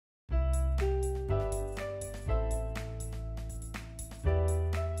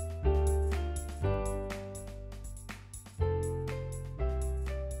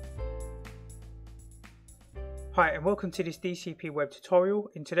Hi and welcome to this DCP web tutorial.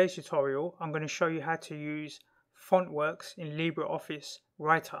 In today's tutorial I'm going to show you how to use fontworks in LibreOffice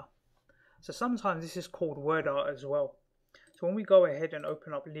Writer. So sometimes this is called word art as well. So when we go ahead and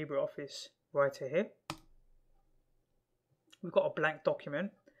open up LibreOffice Writer here, we've got a blank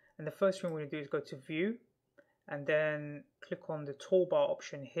document, and the first thing we're going to do is go to view and then click on the toolbar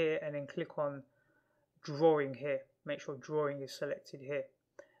option here and then click on drawing here. Make sure drawing is selected here.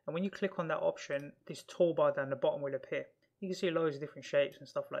 And when you click on that option, this toolbar down the bottom will appear. You can see loads of different shapes and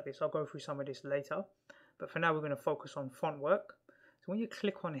stuff like this. I'll go through some of this later. But for now, we're going to focus on fontwork. So when you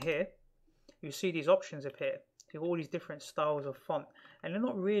click on here, you see these options appear. You have all these different styles of font. And they're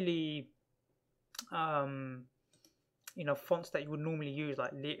not really, fonts that you would normally use,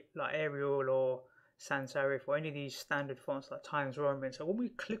 like Arial or sans serif or any of these standard fonts like Times Roman. So when we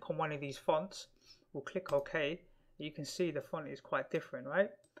click on one of these fonts, we'll click OK. You can see the font is quite different, right?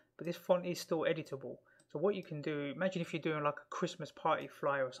 But this font is still editable. So what you can do, imagine if you're doing like a Christmas party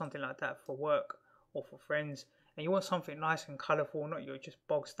flyer or something like that for work or for friends, and you want something nice and colorful, not your just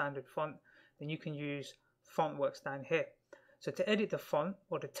bog standard font, then you can use fontworks down here. So to edit the font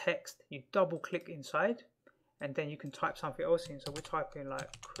or the text, you double click inside and then you can type something else in. So we're typing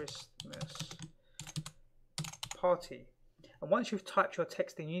like Christmas party. And once you've typed your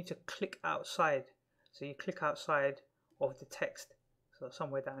text, then you need to click outside. So you click outside of the text, so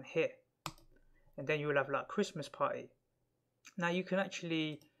somewhere down here, and then you will have like Christmas party. Now you can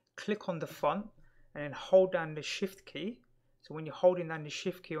actually click on the font and then hold down the shift key. So when you're holding down the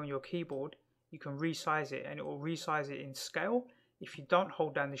shift key on your keyboard, you can resize it and it will resize it in scale. If you don't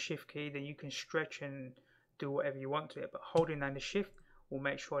hold down the shift key, then you can stretch and do whatever you want to it, but holding down the shift will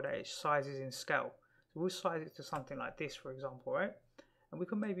make sure that it sizes in scale. So we'll size it to something like this, for example, right? And we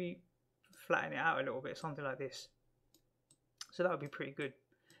can maybe flatten it out a little bit, something like this. So that would be pretty good.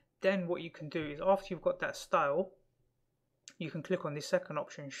 Then what you can do is, after you've got that style, you can click on this second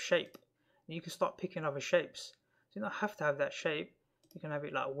option, shape, and you can start picking other shapes. So you don't have to have that shape. You can have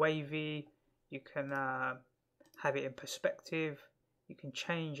it like wavy, you can have it in perspective, you can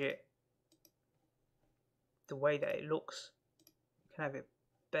change it the way that it looks, you can have it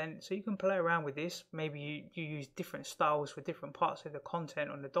bent. So you can play around with this. Maybe you use different styles for different parts of the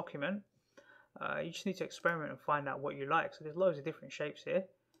content on the document. You just need to experiment and find out what you like. So there's loads of different shapes here.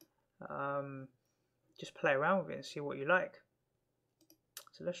 Just play around with it and see what you like.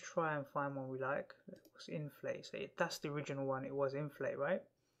 So let's try and find one we like. It's inflate. So that's the original one. It was inflate, right?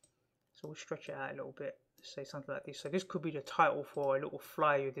 So we'll stretch it out a little bit. Let's say something like this. So this could be the title for a little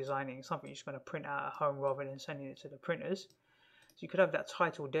flyer you're designing, something you're just going to print out at home rather than sending it to the printers. So you could have that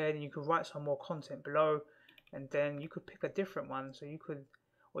title there, then you could write some more content below, and then you could pick a different one. So you could,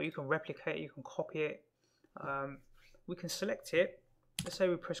 or you can replicate it, you can copy it. We can select it. Let's say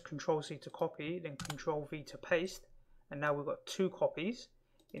we press Ctrl+C to copy, then Ctrl+V to paste, and now we've got two copies.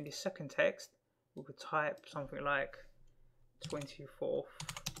 In this second text, we could type something like 24th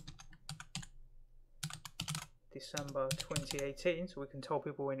December 2018, so we can tell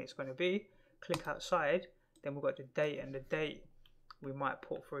people when it's going to be. Click outside, then we've got the date, and the date we might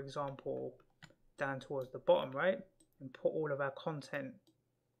put, for example, down towards the bottom, right? And put all of our content,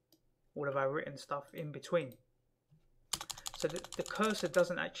 all of our written stuff in between. So the cursor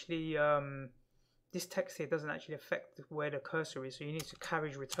doesn't actually, this text here doesn't actually affect where the cursor is. So you need to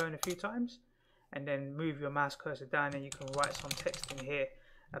carriage return a few times and then move your mouse cursor down, and you can write some text in here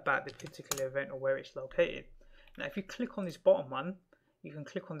about the particular event or where it's located. Now if you click on this bottom one, you can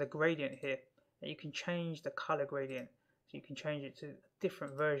click on the gradient here and you can change the color gradient. So you can change it to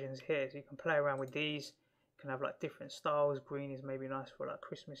different versions here. So you can play around with these. You can have like different styles. Green is maybe nice for like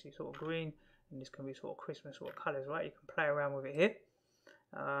Christmassy sort of green, and this can be sort of Christmas sort of colors, right? You can play around with it here.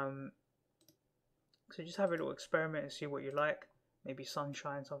 So just have a little experiment and see what you like. Maybe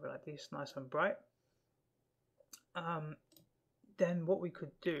sunshine, something like this, nice and bright. Then what we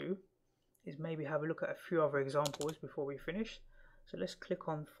could do is maybe have a look at a few other examples before we finish. So let's click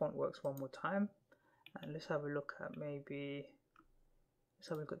on fontworks one more time, and let's have a look at maybe, let's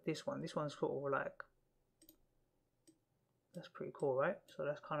have a look at this one. This one's sort of like, that's pretty cool, right? So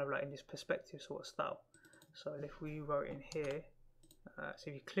that's kind of like in this perspective sort of style. So if we wrote in here, so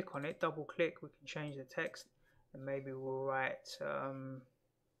if you click on it, double click, we can change the text, and maybe we'll write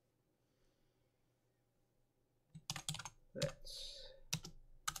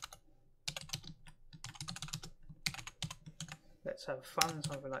let's have fun,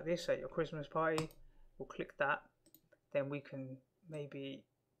 something like this at your Christmas party. We'll click that, then we can maybe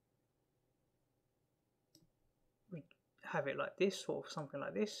have it like this, sort of something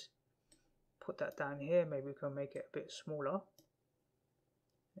like this. Put that down here. Maybe we can make it a bit smaller.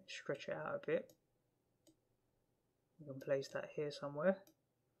 Let's stretch it out a bit. We can place that here somewhere,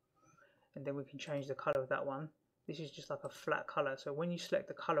 and then we can change the color of that one. This is just like a flat color, so when you select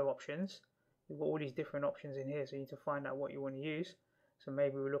the color options, you've got all these different options in here, so you need to find out what you want to use. So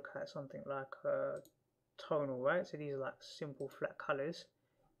maybe we'll look at something like tonal, right? So these are like simple flat colors.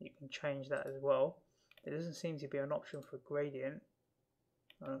 You can change that as well. There doesn't seem to be an option for gradient.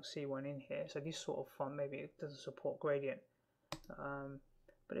 I don't see one in here. So this sort of font, maybe it doesn't support gradient. But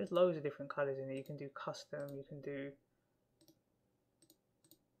there's loads of different colors in there. You can do custom, you can do,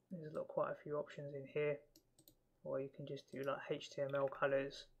 there's quite a few options in here. Or you can just do like HTML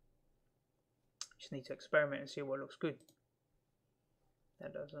colors. Just need to experiment and see what looks good.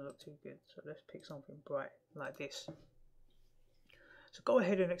 That doesn't look too good, so let's pick something bright like this. So go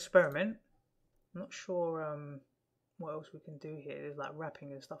ahead and experiment. I'm not sure what else we can do here. There's like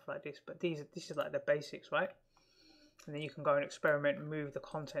wrapping and stuff like this, but this is like the basics, right? And then you can go and experiment and move the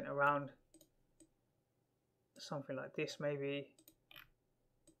content around. Something like this, maybe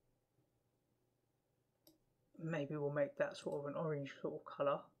we'll make that sort of an orange sort of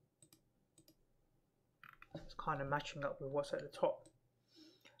color. So it's kind of matching up with what's at the top.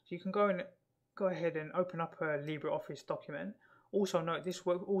 So you can go ahead and open up a LibreOffice document. Also note this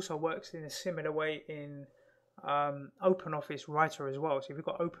also works in a similar way in Open Office Writer as well. So if you've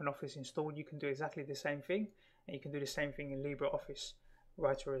got Open Office installed, you can do exactly the same thing, and you can do the same thing in LibreOffice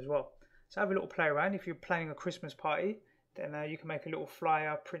Writer as well. So have a little play around. If you're planning a Christmas party, then you can make a little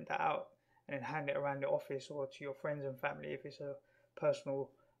flyer, print that out, and then hand it around the office or to your friends and family if it's a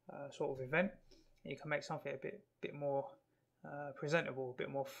personal sort of event. You can make something a bit more presentable, a bit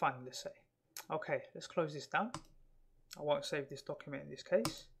more fun, let's say. Okay, let's close this down. I won't save this document in this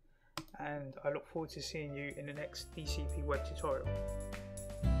case, and I look forward to seeing you in the next DCP web tutorial.